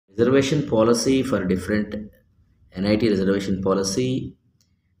Reservation policy for different NIT reservation policy.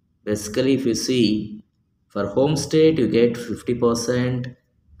 Basically, if you see, for home state you get 50%,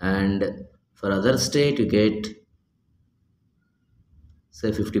 and for other state you get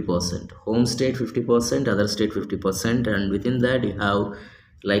say 50%. Home state 50%, other state 50%, and within that you have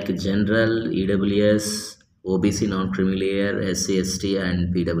like general, EWS, OBC, non-creamy layer, SC, ST,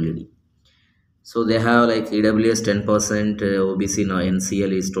 and PWD. So they have like EWS 10%, OBC now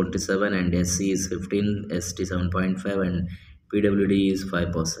NCL is 27, and SC is 15, ST 7.5, and PWD is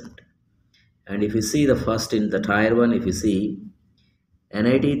 5%. And if you see the first in the tier 1, if you see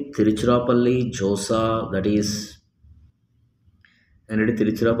NIT Tiruchirappalli JOSA, that is NIT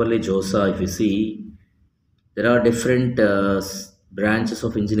Tiruchirappalli JOSA, if you see, there are different branches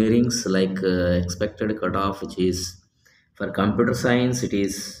of engineerings like expected cutoff, which is for computer science, it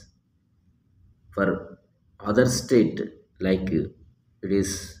is for other state like it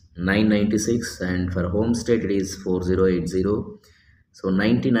is 996, and for home state it is 4080. So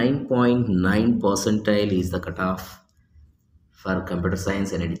 99.9 percentile is the cutoff for computer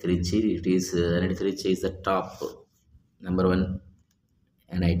science and NIT Tiruchhi. It is NIT Tiruchhi is the top number one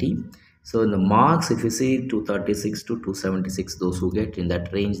NIT. So in the marks, if you see 236 to 276, those who get in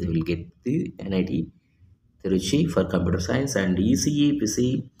that range, they will get the NIT Tiruchhi for computer science. And ECE, if you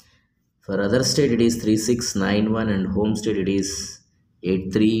see, for other state it is 3691, and home state it is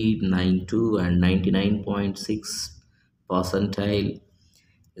 8392, and 99.6 percentile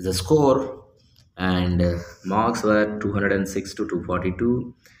is the score, and marks were 206 to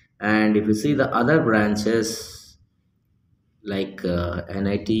 242. And if you see the other branches like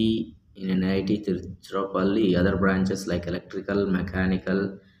NIT, in NIT Tiruchirappalli, other branches like electrical,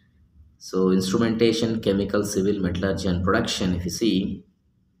 mechanical, so instrumentation, chemical, civil, metallurgy, and production, if you see,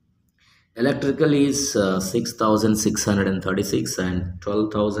 electrical is 6,636, and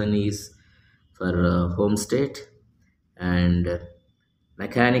 12,000 is for home state, and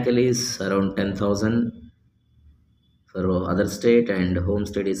mechanical is around 10,000 for other state, and home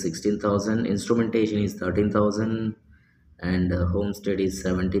state is 16,000. Instrumentation is 13,000, and home state is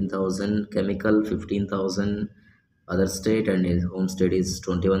 17,000. Chemical 15,000 other state, and his home state is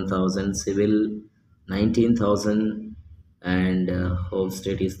 21,000. Civil 19,000, and home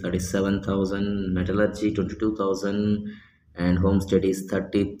state is 37,000. Metallurgy 22,000, and home state is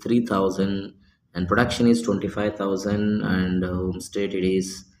 33,000, and production is 25,000, and home state it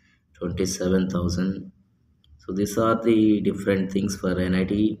is 27,000. So these are the different things for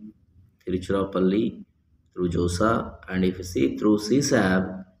NIT Tiruchirappalli through JOSA. And if you see through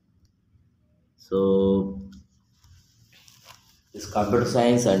CSAB, so this computer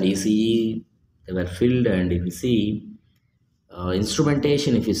science and ECE, they were filled. And if you see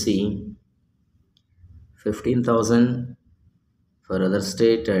instrumentation, if you see 15,000 for other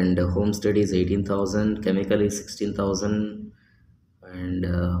state, and home state is 18,000. Chemical is 16,000, and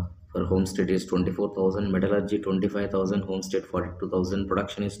for home state is 24,000. Metallurgy 25,000, home state 42,000.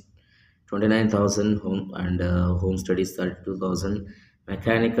 Production is 29,000, home and home state is 32,000.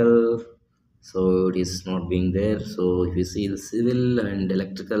 Mechanical, so it is not being there. So if you see the civil and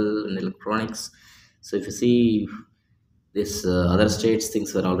electrical and electronics, so if you see this other states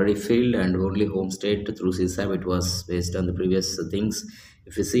things were already filled, and only home state through CSAB it was based on the previous things.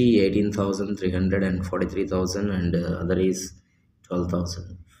 If you see 18,300 and 43,000, and other is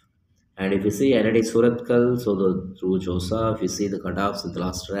 12,000. And if you see NIT Suratkal, so through JOSA, if you see the cutoffs in the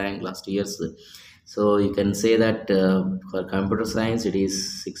last rank last years, so you can say that for computer science it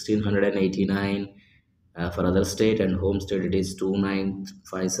is 1689, for other state, and home state it is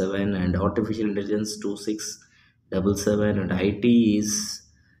 2957, and artificial intelligence 2677, and IT is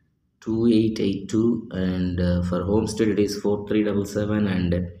 2882, and for home state it is 4377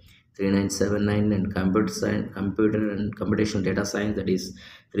 and 3979, and computer science, computer and computational data science, that is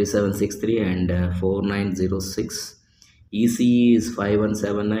 3763 and 4906. ECE is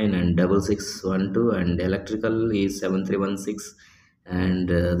 5179 and 6612, and electrical is 7316, and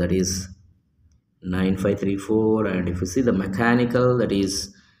that is 9534. And if you see the mechanical, that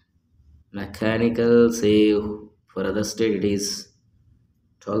is mechanical, say for other state it is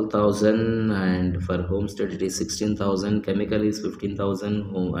 12,000, and for home state it is 16,000. Chemical is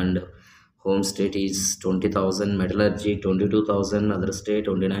 15,000, and home state is 20,000. Metallurgy 22,000, other state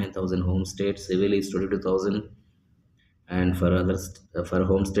 29,000, home state. Civil is 22,000, and for others for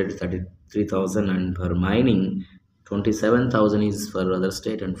home state 33,000, and for mining 27,000 is for other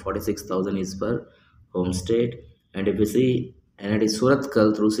state, and 46,000 is for home state. And if you see NIT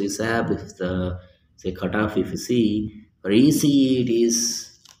Suratkal through CSAB, if the say cutoff, if you see for ECE it is,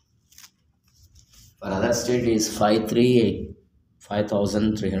 for other state is 538,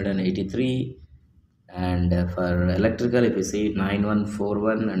 5,383, and for electrical if you see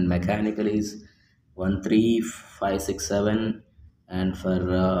 9141, and mechanical is 13,567, and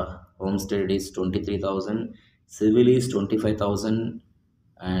for homestead it is 23,000, civil is 25,000,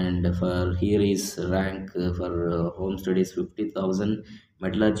 and for here is rank for homestead is 50,000,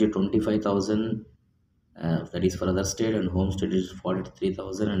 metallurgy 25,000, that is for other state, and home state is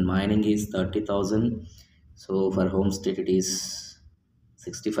 43,000, and mining is 30,000. So for home state it is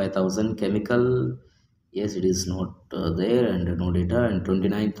 65,000. Chemical, yes, it is not there and no data, and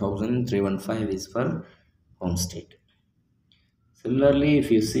 29,315 is for home state. Similarly, if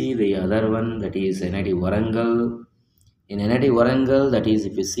you see the other one, that is NIT Warangal. In NIT Warangal, that is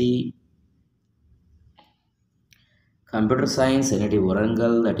if you see computer science NIT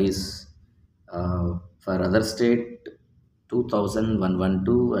Warangal, that is for other state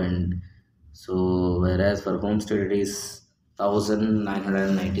 2,112, and so whereas for home state it is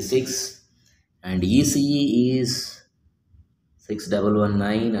 1,996, and ECE is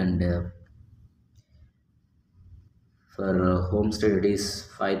 6,119, and for home state it is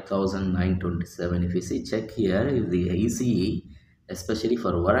 5,927. If you see, check here, if the ECE especially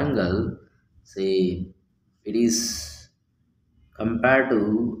for Warangal, say it is compared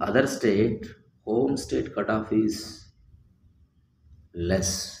to other state, home state cutoff is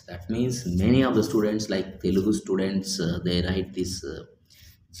less. That means many of the students, like Telugu students, they write this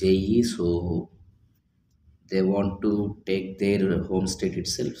JEE, so they want to take their home state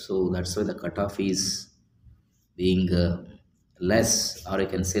itself. So that's why the cutoff is being less, or you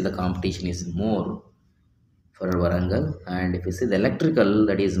can say the competition is more for Warangal. And if you see the electrical,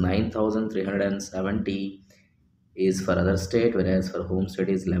 that is 9,370 is for other state, whereas for home state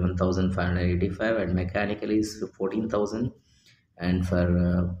is 11,585, and mechanical is 14,000, and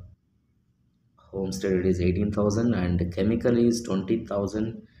for home state it is 18,000, and chemical is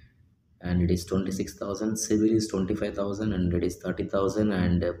 20,000, and it is 26,000, civil is 25,000, and it is 30,000,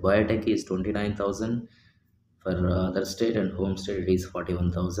 and biotech is 29,000 for other state, and home state it is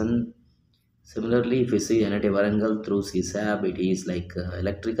 41,000. Similarly, if you see NIT Warangal through CSAB, it is like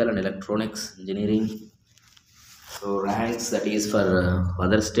electrical and electronics engineering. So ranks, that is for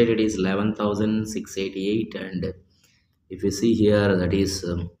other state it is 11,688, and if you see here, that is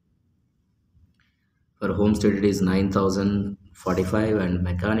for home state it is 9,045, and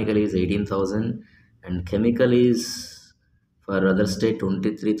mechanical is 18,000, and chemical is for other state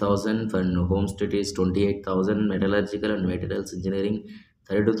 23,000, for home state is 28,000, metallurgical and materials engineering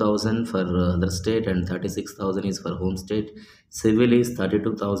 32,000 for other state, and 36,000 is for home state. Civil is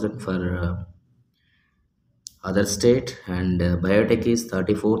 32,000 for other state, and biotech is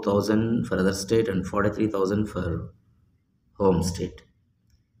 34,000 for other state, and 43,000 for home state.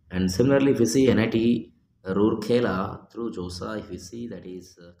 And similarly, if you see NIT Roorkela through JOSA, if you see, that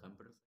is computer